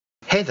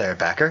Hey there,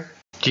 Becker.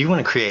 Do you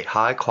want to create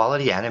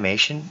high-quality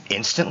animation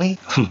instantly,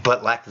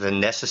 but lack the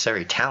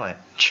necessary talent,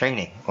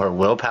 training, or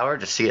willpower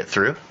to see it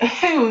through?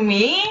 Who,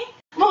 me?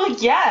 Well,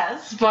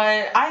 yes,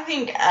 but I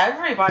think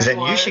everybody Then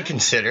would. you should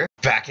consider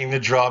backing the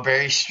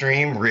Drawberry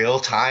Stream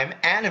Real-Time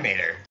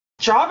Animator.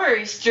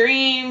 Strawberry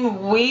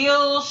Stream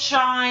Wheel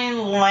Shine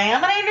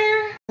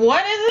Laminator?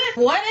 What is it?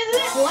 What is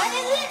it? What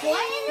is it?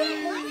 What is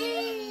it? What is it?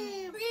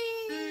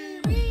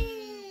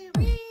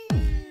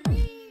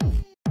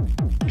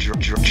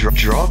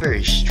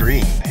 Drawberry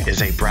Stream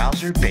is a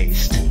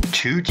browser-based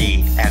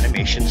 2D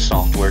animation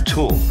software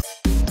tool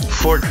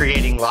for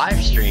creating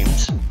live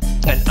streams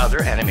and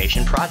other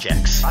animation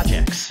projects.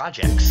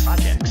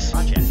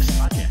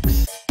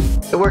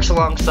 It works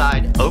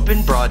alongside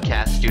Open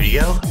Broadcast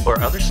Studio or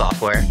other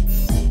software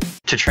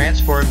to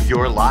transform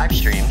your live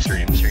streams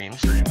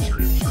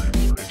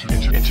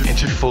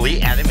into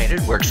fully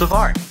animated works of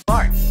art.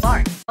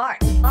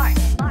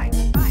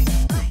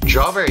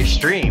 Drawberry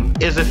Stream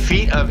is a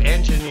feat of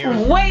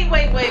engineering. Wait,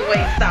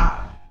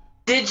 stop.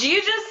 Did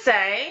you just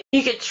say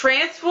you could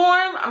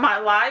transform my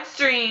live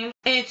stream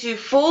into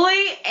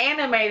fully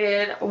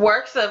animated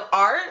works of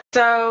art?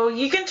 So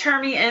you can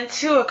turn me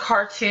into a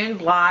cartoon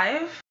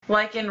live,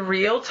 like in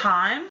real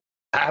time?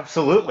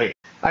 Absolutely.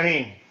 I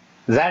mean,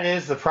 that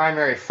is the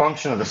primary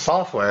function of the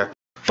software,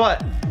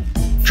 but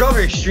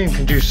Drawberry Stream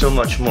can do so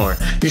much more.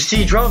 You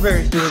see,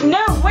 Drawberry Stream...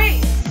 No,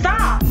 wait,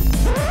 stop!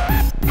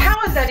 How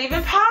is that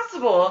even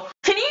possible?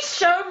 Can you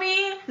show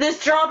me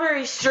this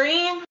Strawberry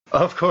Stream?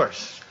 Of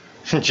course.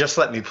 Just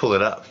let me pull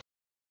it up.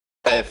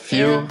 A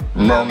few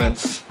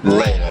moments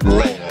later.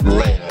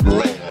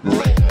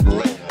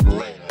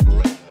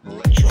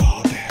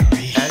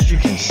 Strawberry. As you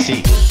can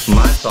see,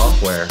 my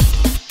software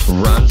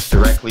runs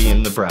directly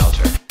in the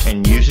browser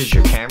and uses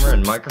your camera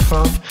and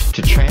microphone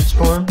to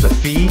transform the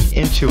feed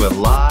into a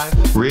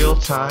live,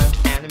 real-time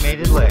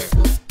animated layer,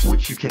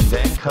 which you can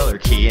then color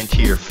key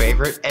into your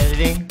favorite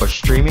editing or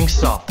streaming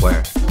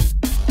software,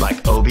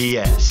 like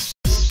OBS.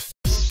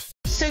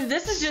 So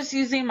this is just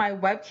using my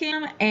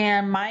webcam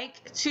and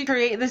mic to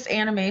create this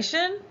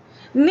animation?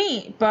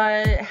 Neat,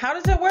 but how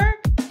does it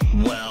work?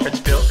 Well, it's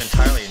built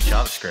entirely in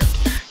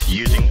JavaScript,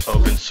 using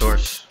open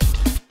source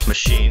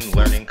machine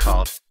learning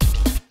called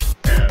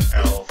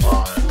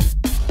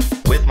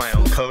ML5, with my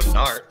own code and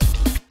art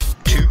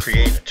to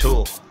create a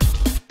tool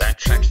that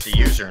tracks the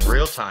user in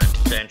real time,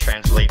 then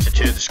translates it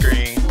to the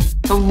screen.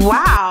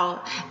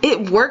 Wow,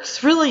 it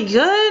works really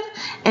good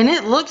and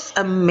it looks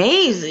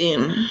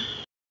amazing.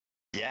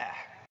 Yeah.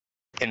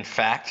 In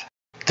fact,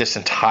 this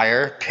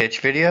entire pitch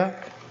video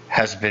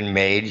has been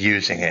made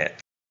using it.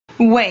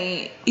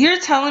 Wait, you're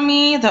telling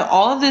me that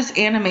all of this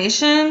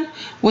animation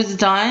was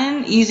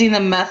done using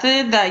the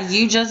method that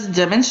you just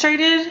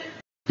demonstrated?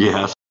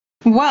 Yes.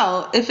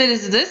 Well, if it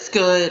is this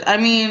good, I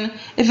mean,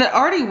 if it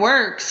already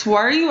works,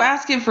 why are you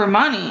asking for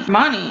money?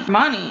 Money.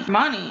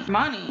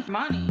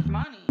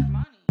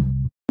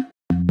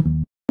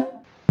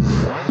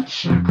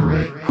 That's a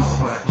great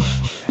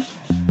question.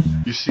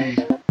 You see,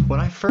 when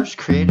I first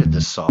created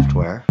this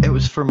software, it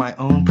was for my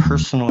own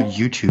personal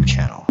YouTube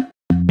channel.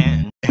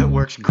 And it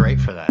works great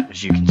for that,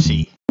 as you can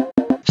see.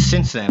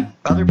 Since then,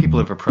 other people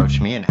have approached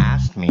me and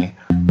asked me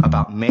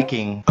about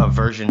making a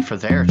version for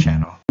their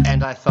channel.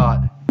 And I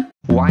thought,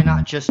 why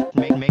not just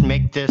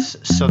make this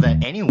so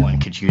that anyone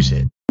could use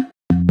it?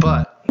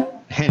 But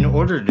in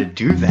order to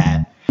do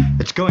that,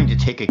 it's going to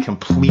take a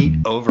complete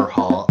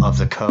overhaul of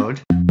the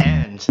code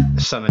and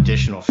some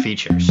additional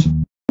features.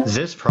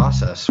 This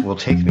process will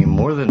take me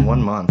more than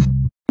 1 month.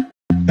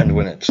 And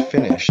when it's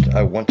finished,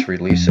 I want to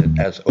release it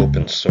as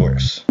open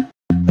source.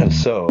 And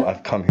so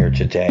I've come here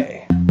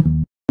today.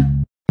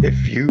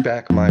 If you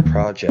back my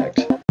project,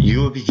 you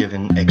will be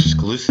given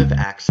exclusive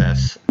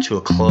access to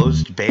a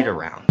closed beta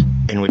round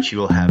in which you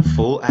will have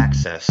full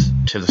access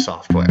to the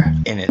software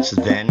in its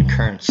then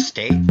current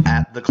state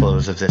at the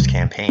close of this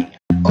campaign,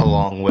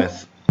 along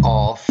with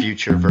all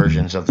future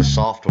versions of the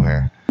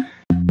software.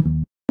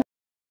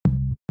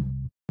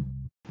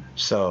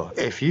 So,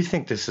 if you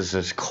think this is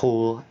as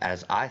cool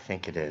as I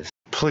think it is,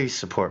 please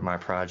support my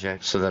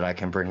project so that I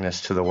can bring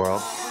this to the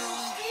world.